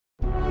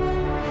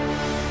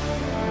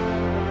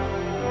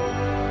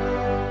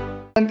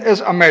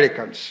as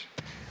Americans,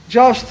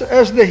 just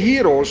as the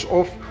heroes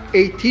of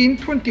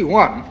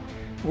 1821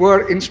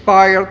 were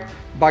inspired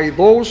by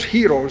those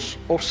heroes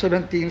of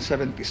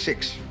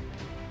 1776.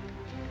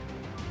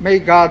 May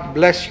God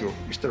bless you,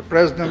 Mr.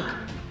 President,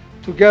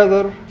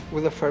 together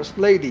with the First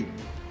Lady,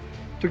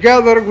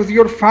 together with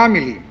your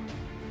family,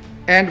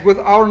 and with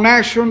our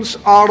nation's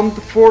armed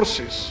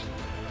forces.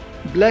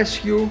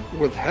 Bless you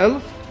with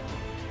health,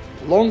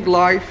 long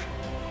life,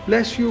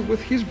 bless you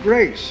with His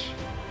grace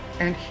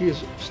and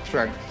His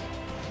strength.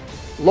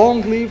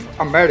 Long live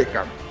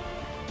America.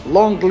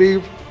 Long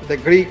live the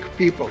Greek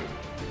people.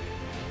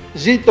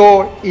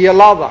 Zito η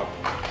Ελλάδα.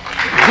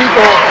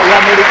 Zito η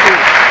Αμερική.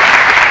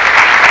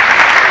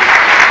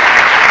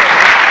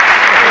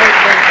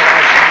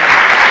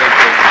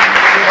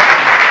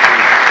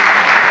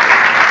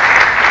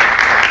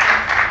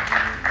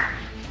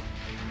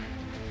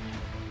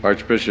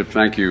 Archbishop,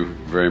 thank you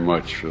very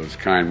much for those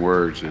kind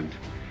words, and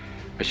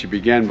I should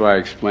begin by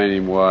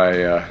explaining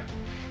why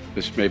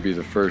this may be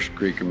the first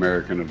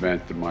Greek-American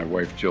event that my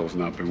wife Jill's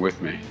not been with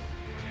me,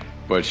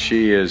 but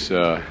she is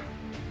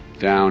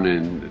down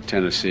in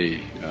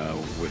Tennessee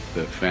with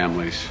the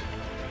families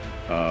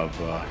of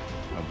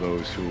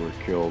those who were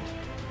killed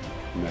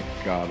in that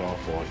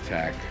god-awful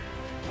attack,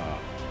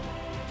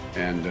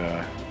 and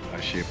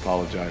she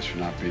apologized for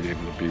not being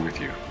able to be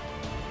with you.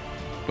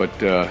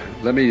 But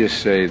let me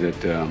just say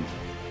that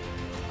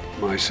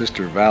my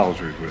sister Val's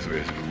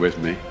with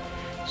me,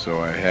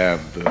 so I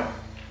have the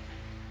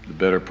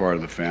better part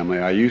of the family.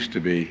 I used to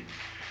be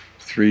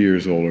 3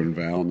 years older than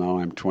Val. Now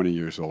I'm 20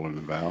 years older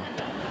than Val.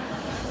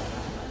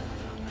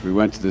 We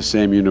went to the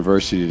same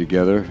university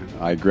together.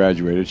 I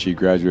graduated. She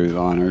graduated with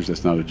honors.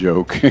 That's not a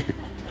joke.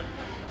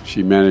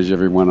 She managed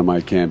every one of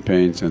my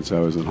campaigns since I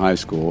was in high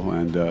school.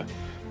 And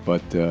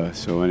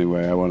so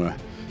anyway, I want to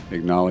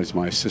acknowledge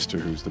my sister,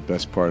 who's the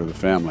best part of the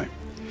family.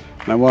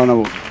 And I want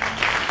to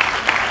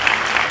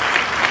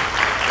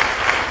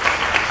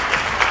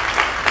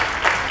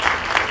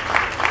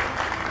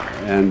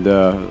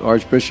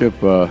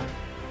Archbishop,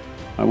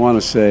 I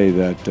want to say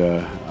that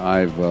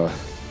I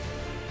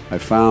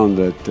found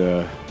that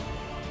the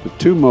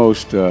two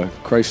most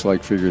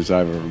Christ-like figures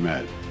I've ever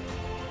met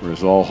were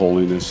His All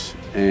Holiness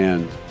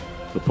and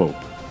the Pope.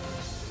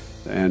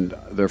 And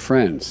they're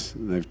friends.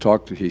 They've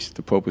talked.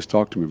 The Pope has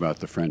talked to me about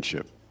the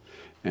friendship.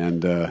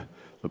 And the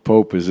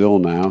Pope is ill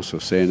now, so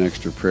say an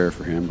extra prayer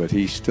for him. But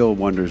he still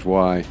wonders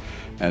why,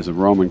 as a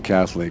Roman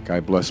Catholic, I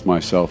bless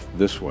myself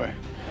this way.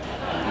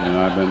 And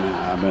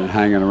I've been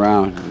hanging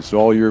around. It's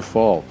all your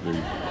fault.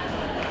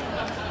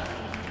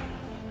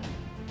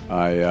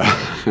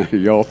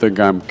 Y'all think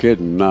I'm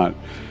kidding? Not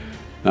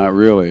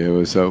really. It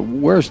was.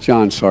 Where's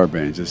John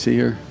Sarbanes? Is he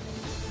here?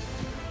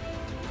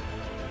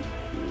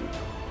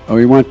 Oh,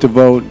 he went to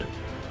vote.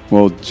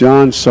 Well,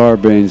 John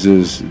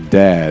Sarbanes'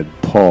 dad,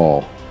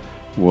 Paul,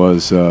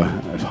 was,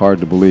 it's hard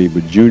to believe,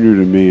 but junior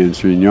to me in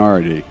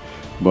seniority,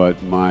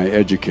 but my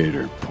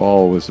educator.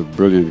 Paul was a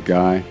brilliant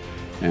guy,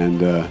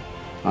 and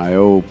I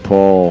owe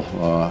Paul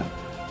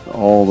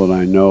all that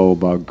I know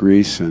about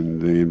Greece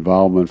and the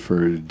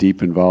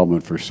deep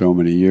involvement for so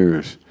many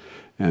years.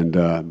 And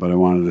but I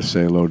wanted to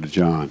say hello to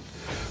John.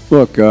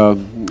 Look,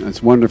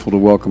 it's wonderful to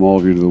welcome all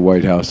of you to the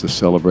White House to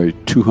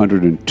celebrate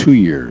 202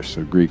 years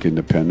of Greek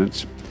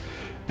independence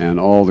and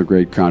all the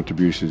great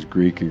contributions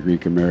Greek and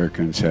Greek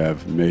Americans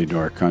have made to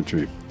our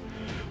country.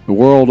 The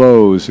world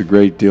owes a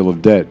great deal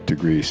of debt to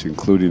Greece,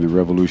 including the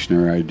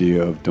revolutionary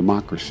idea of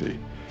democracy,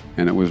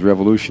 and it was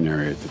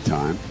revolutionary at the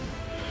time,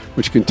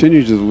 which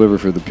continues to deliver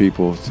for the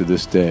people to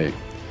this day.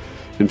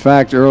 In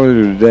fact,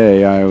 earlier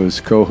today, I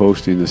was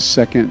co-hosting the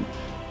second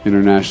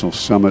International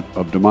Summit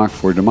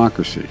for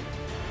Democracy,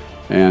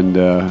 and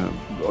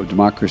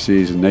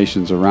democracies and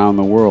nations around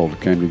the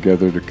world came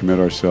together to commit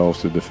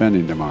ourselves to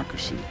defending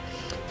democracy.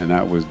 And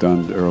that was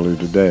done earlier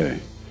today.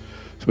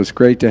 So it's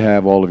great to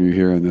have all of you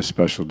here on this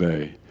special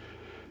day.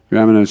 Your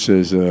Eminence,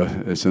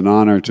 it's an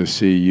honor to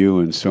see you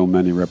and so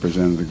many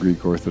representing the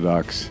Greek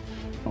Orthodox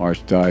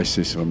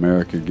Archdiocese of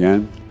America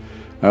again.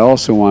 I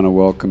also want to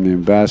welcome the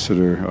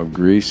Ambassador of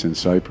Greece and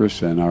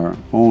Cyprus and our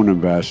own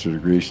Ambassador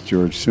to Greece,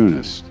 George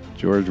Sounis.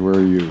 George, where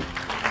are you?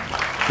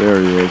 There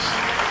he is.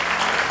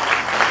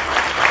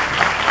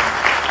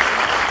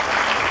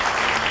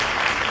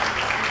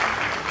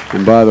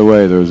 And by the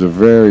way, there was a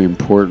very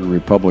important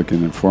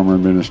Republican in former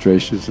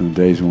administrations in the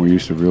days when we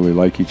used to really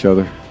like each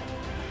other.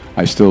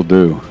 I still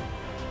do.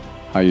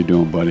 How you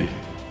doing, buddy?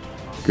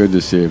 Good to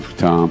see you,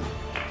 Tom.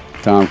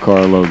 Tom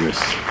Karologis.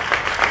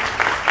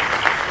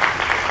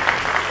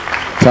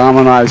 Tom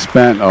and I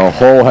spent a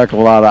whole heck of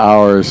a lot of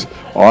hours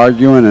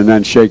arguing and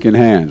then shaking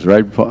hands,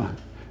 right,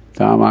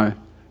 Tom?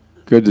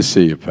 Good to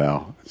see you,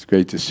 pal. It's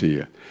great to see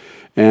you.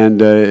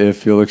 And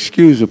if you'll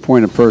excuse a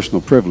point of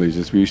personal privilege,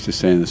 as we used to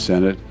say in the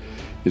Senate,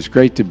 it's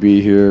great to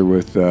be here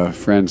with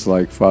friends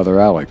like Father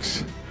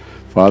Alex.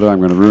 Father, I'm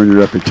going to ruin your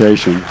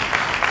reputation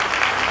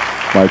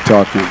by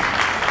talking.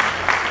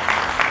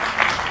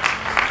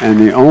 And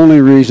the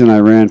only reason I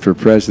ran for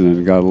president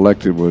and got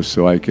elected was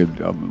so I could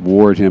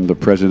award him the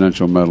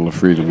Presidential Medal of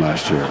Freedom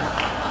last year.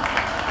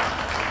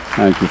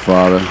 Thank you,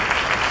 Father.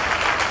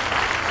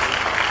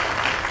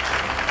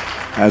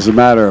 As a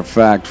matter of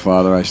fact,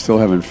 Father, I still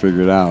haven't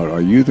figured out,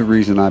 are you the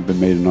reason I've been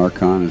made an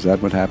Archon? Is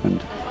that what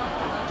happened?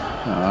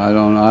 I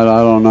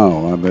don't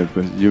know, but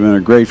you've been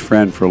a great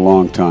friend for a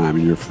long time,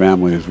 and your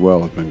family as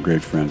well has been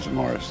great friends of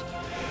ours.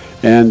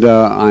 And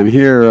I'm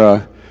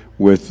here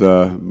with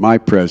my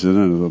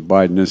president of the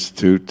Biden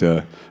Institute,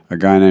 a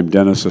guy named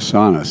Dennis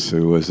Osanis,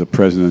 who was the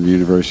president of the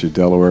University of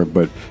Delaware,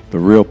 but the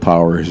real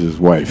power is his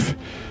wife.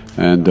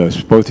 And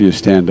both of you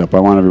stand up. I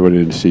want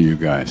everybody to see you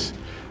guys.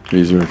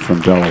 These are from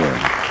Delaware.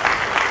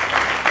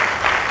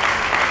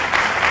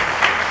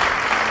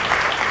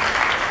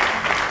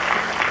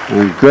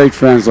 And great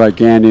friends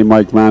like Andy and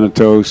Mike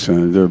Manitos,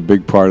 they're a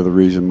big part of the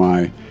reason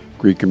my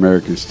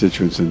Greek-American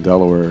constituents in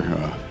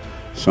Delaware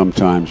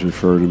sometimes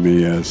refer to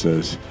me as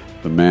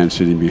the man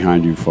sitting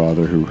behind you,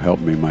 Father, who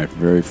helped me my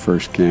very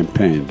first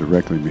campaign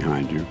directly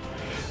behind you.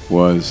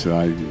 Was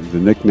the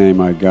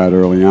nickname I got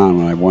early on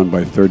when I won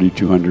by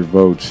 3,200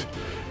 votes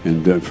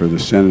for the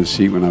Senate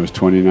seat when I was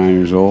 29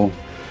 years old.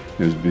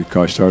 Is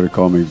because I started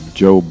calling me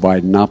Joe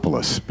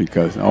Bidenopoulos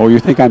because, oh, you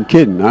think I'm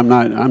kidding? I'm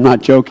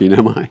not joking,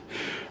 am I?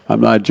 I'm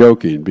not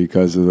joking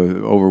because of the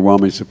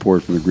overwhelming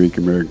support from the Greek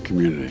American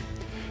community.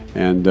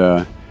 And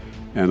I'm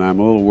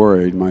a little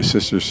worried. My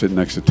sister's sitting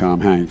next to Tom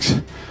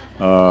Hanks.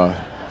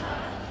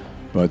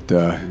 But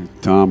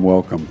Tom,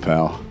 welcome,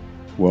 pal.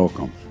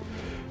 Welcome.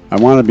 I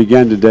want to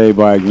begin today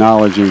by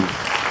acknowledging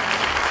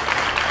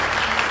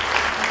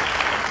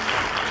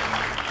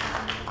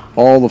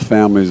all the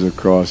families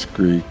across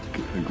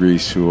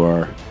Greece who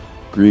are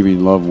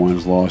grieving loved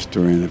ones lost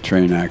during the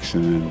train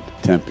accident in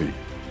Tempe.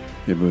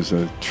 It was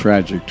a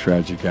tragic,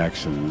 tragic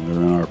accident, and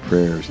they're in our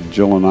prayers. And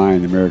Jill and I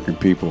and the American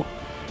people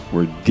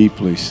were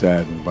deeply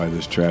saddened by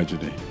this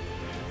tragedy.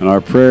 And our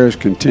prayers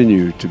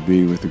continue to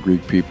be with the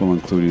Greek people,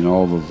 including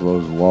all of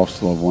those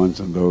lost loved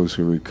ones and those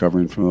who are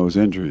recovering from those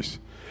injuries.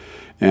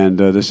 And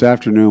this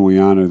afternoon we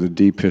honor the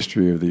deep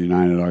history of the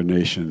United Our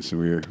Nations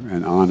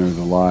and honor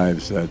the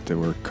lives that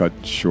were cut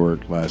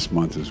short last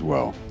month as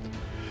well.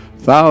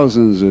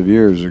 Thousands of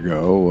years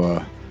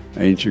ago,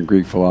 ancient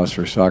Greek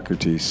philosopher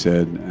Socrates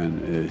said,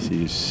 and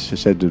he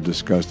said to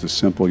discuss the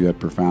simple yet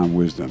profound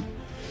wisdom.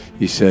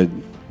 He said,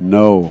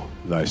 know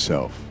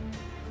thyself.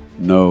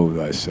 Know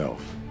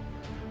thyself.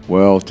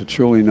 Well, to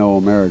truly know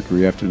America,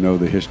 you have to know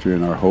the history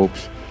and our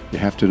hopes. You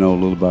have to know a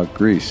little about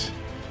Greece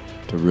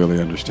to really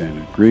understand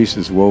it. Greece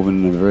is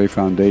woven into the very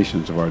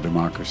foundations of our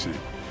democracy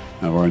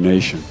and of our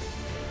nation.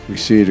 We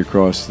see it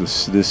across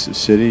this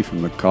city,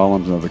 from the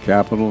columns of the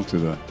Capitol to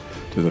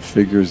the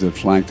figures that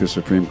flank the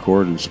Supreme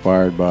Court,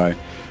 inspired by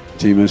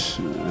Themis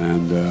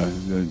and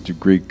the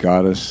Greek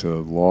goddess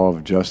of law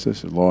and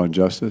justice.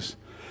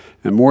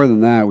 And more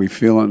than that, we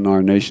feel it in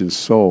our nation's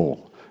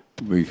soul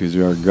because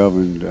we are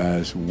governed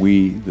as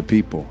we, the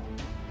people.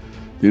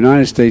 The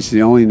United States is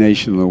the only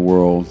nation in the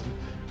world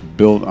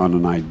built on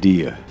an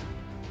idea.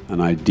 An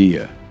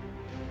idea.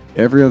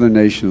 Every other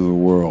nation in the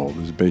world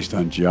is based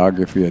on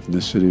geography,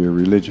 ethnicity, or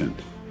religion.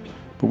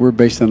 But we're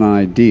based on an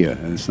idea,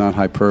 and it's not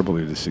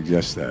hyperbole to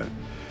suggest that.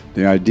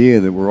 The idea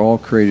that we're all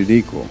created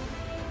equal.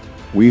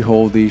 We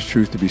hold these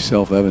truths to be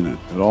self-evident,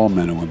 that all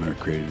men and women are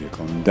created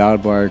equal,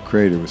 endowed by our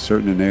Creator with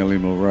certain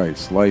inalienable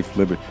rights, life,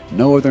 liberty.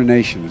 No other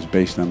nation is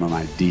based on an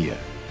idea.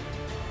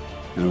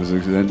 And it was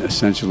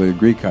essentially a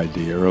Greek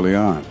idea early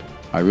on.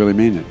 I really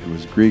mean it. It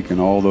was Greek,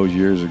 and all those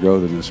years ago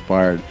that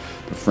inspired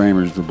the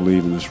framers to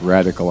believe in this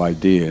radical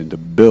idea and to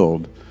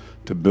build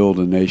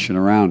a nation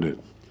around it.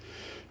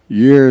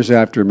 Years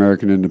after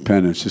American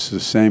independence, this is the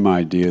same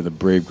idea, the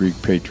brave Greek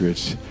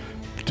patriots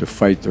to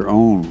fight their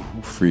own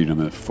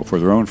freedom, for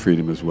their own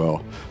freedom as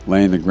well,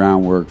 laying the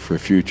groundwork for a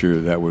future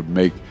that would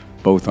make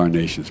both our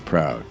nations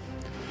proud.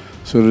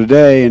 So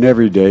today and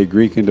every day,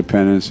 Greek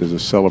independence is a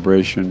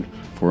celebration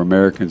for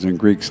Americans and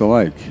Greeks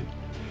alike.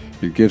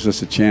 It gives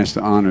us a chance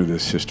to honor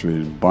this history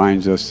and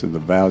binds us to the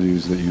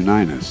values that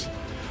unite us: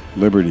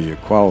 liberty,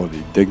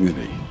 equality,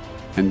 dignity,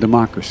 and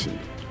democracy.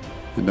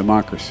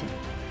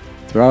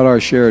 Throughout our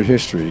shared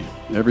history,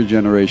 every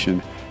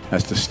generation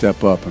has to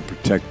step up and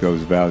protect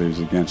those values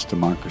against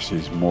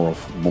democracy's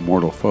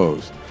mortal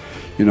foes.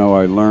 You know,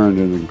 I learned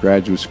in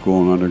graduate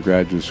school and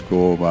undergraduate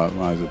school when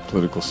I was a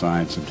political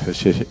science and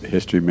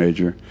history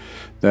major,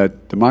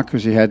 that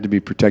democracy had to be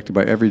protected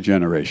by every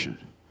generation.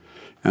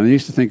 And I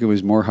used to think it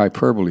was more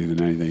hyperbole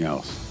than anything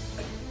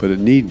else. But it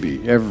need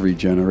be, every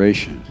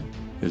generation.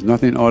 There's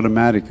nothing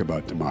automatic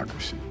about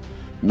democracy.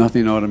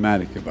 Nothing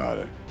automatic about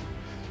it.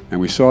 And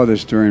we saw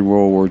this during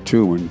World War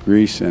II when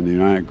Greece and the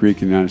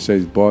United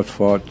States both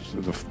fought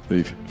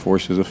the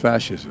forces of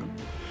fascism.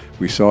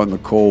 We saw it in the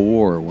Cold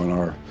War when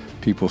our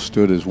people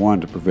stood as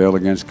one to prevail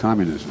against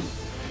communism.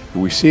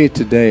 And we see it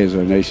today as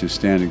our nations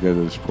stand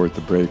together to support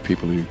the brave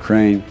people of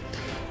Ukraine,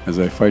 as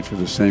they fight for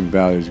the same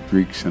values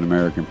Greeks and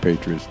American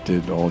patriots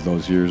did all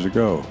those years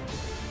ago.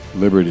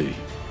 Liberty,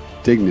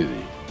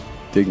 dignity,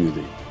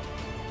 dignity,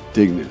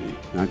 dignity.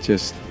 Not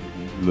just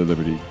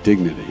liberty,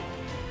 dignity,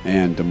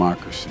 and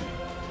democracy.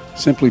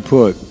 Simply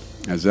put,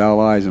 as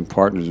allies and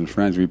partners and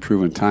friends, we've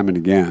proven time and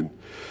again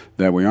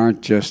that we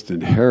aren't just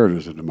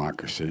inheritors of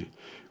democracy,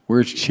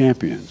 we're its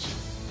champions.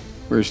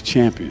 We're its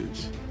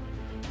champions.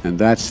 And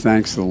that's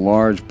thanks to the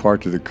large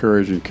part to the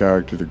courage and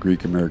character of the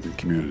Greek American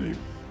community.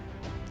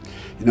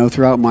 You know,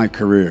 throughout my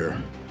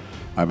career,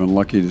 I've been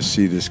lucky to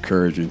see this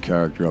courage and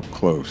character up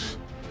close.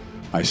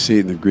 I see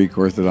it in the Greek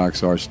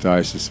Orthodox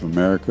Archdiocese of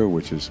America,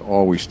 which has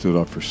always stood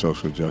up for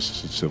social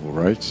justice and civil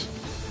rights.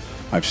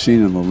 I've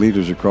seen in the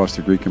leaders across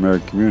the Greek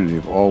American community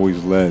have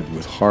always led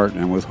with heart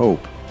and with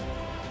hope.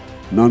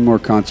 None more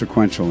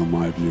consequential, in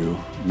my view,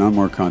 none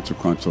more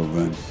consequential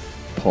than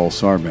Paul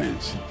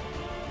Sarbanes.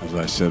 As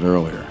I said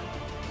earlier,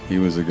 he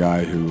was a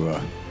guy who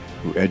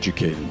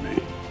educated me.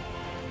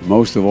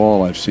 Most of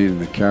all, I've seen in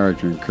the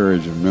character and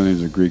courage of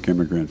millions of Greek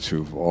immigrants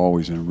who've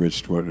always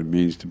enriched what it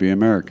means to be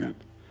American.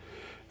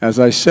 As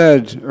I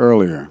said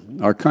earlier,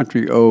 our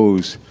country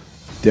owes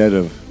debt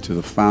to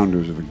the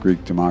founders of the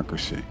Greek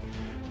democracy,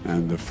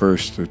 and the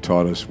first who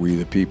taught us, we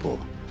the people,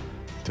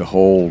 to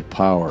hold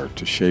power,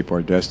 to shape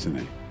our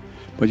destiny.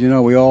 But you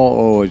know, we all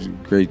owe a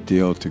great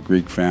deal to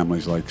Greek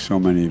families like so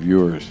many of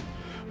yours,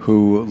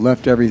 who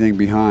left everything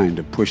behind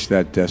to push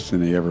that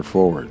destiny ever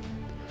forward,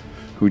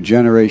 who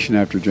generation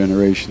after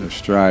generation have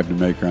strived to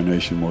make our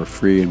nation more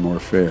free and more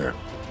fair,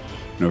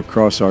 and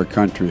across our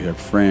country have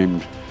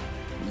framed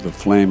the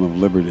flame of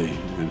liberty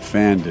and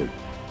fanned it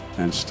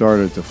and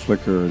started to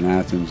flicker in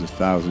Athens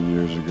 1,000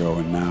 years ago,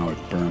 and now it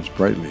burns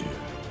brightly here.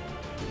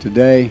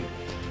 Today,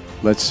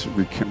 let's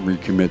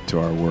recommit to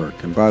our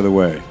work. And by the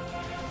way,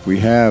 we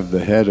have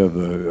the head of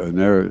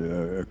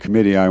a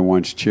committee I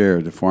once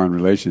chaired, the Foreign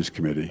Relations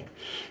Committee.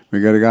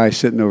 We got a guy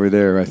sitting over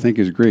there, I think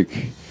is Greek,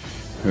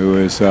 who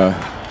is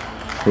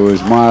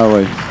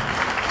mildly,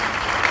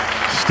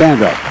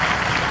 stand up.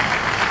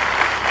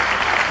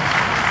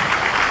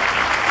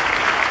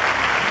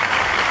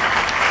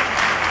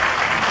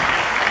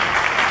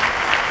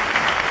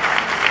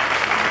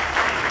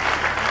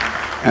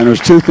 And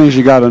there's two things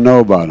you got to know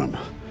about him.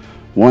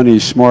 One,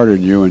 he's smarter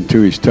than you, and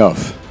two, he's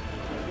tough.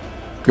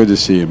 Good to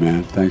see you,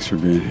 man. Thanks for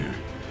being here.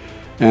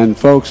 And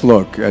folks,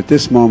 look, at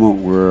this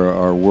moment where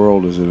our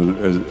world is,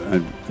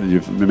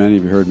 many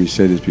of you heard me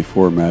say this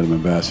before, Madam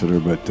Ambassador,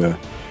 but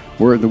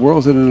the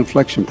world's at an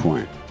inflection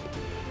point.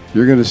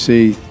 You're going to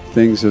see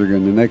things that are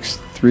going to, the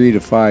next 3 to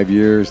 5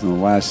 years, and the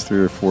last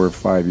 3 or 4 or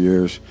 5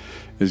 years,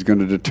 is going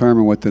to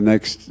determine what the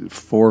next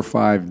 4 or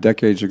 5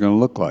 decades are going to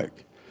look like.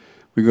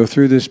 We go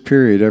through this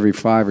period every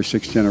 5 or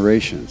 6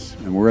 generations,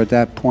 and we're at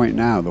that point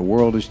now. The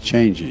world is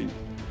changing.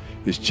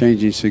 It's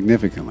changing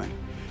significantly.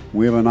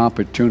 We have an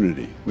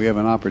opportunity. We have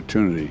an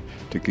opportunity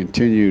to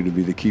continue to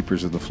be the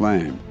keepers of the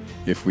flame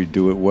if we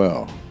do it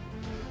well.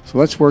 So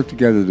let's work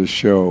together to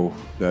show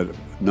that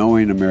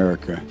knowing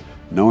America,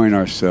 knowing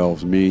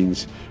ourselves,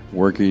 means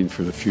working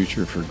for the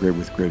future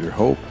with greater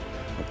hope,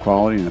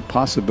 equality, and a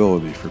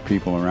possibility for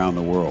people around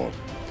the world.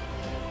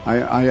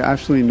 I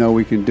absolutely know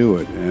we can do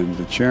it, and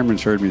the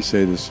chairman's heard me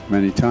say this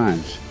many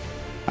times.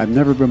 I've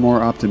never been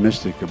more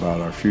optimistic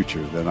about our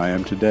future than I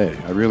am today.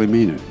 I really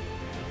mean it.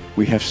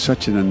 We have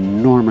such an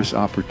enormous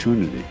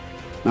opportunity,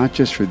 not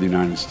just for the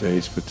United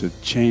States, but to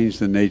change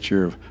the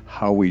nature of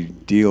how we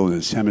deal in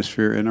this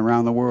hemisphere and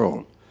around the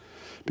world.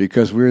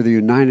 Because we're the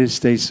United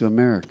States of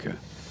America.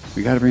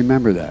 We got to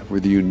remember that.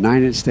 We're the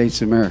United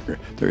States of America.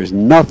 There is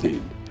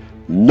nothing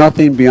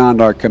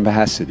beyond our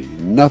capacity,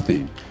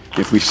 nothing,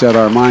 if we set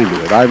our mind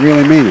to it. I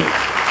really mean it.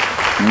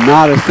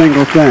 Not a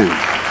single thing.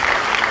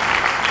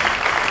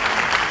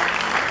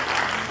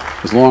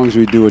 As long as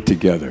we do it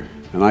together.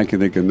 And I can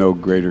think of no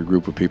greater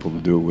group of people to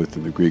do it with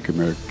than the Greek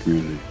American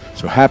community.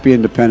 So happy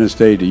Independence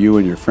Day to you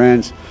and your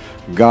friends.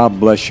 God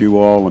bless you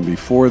all. And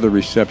before the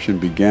reception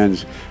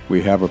begins,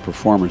 we have a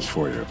performance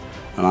for you.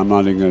 And I'm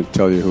not even going to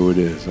tell you who it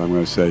is. I'm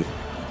going to say,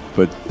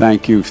 but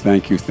thank you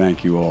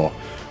all.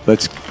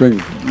 Let's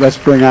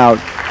bring out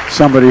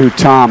somebody who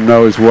Tom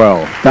knows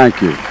well.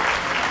 Thank you.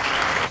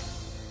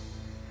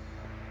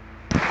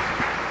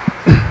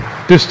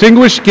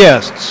 Distinguished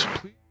guests,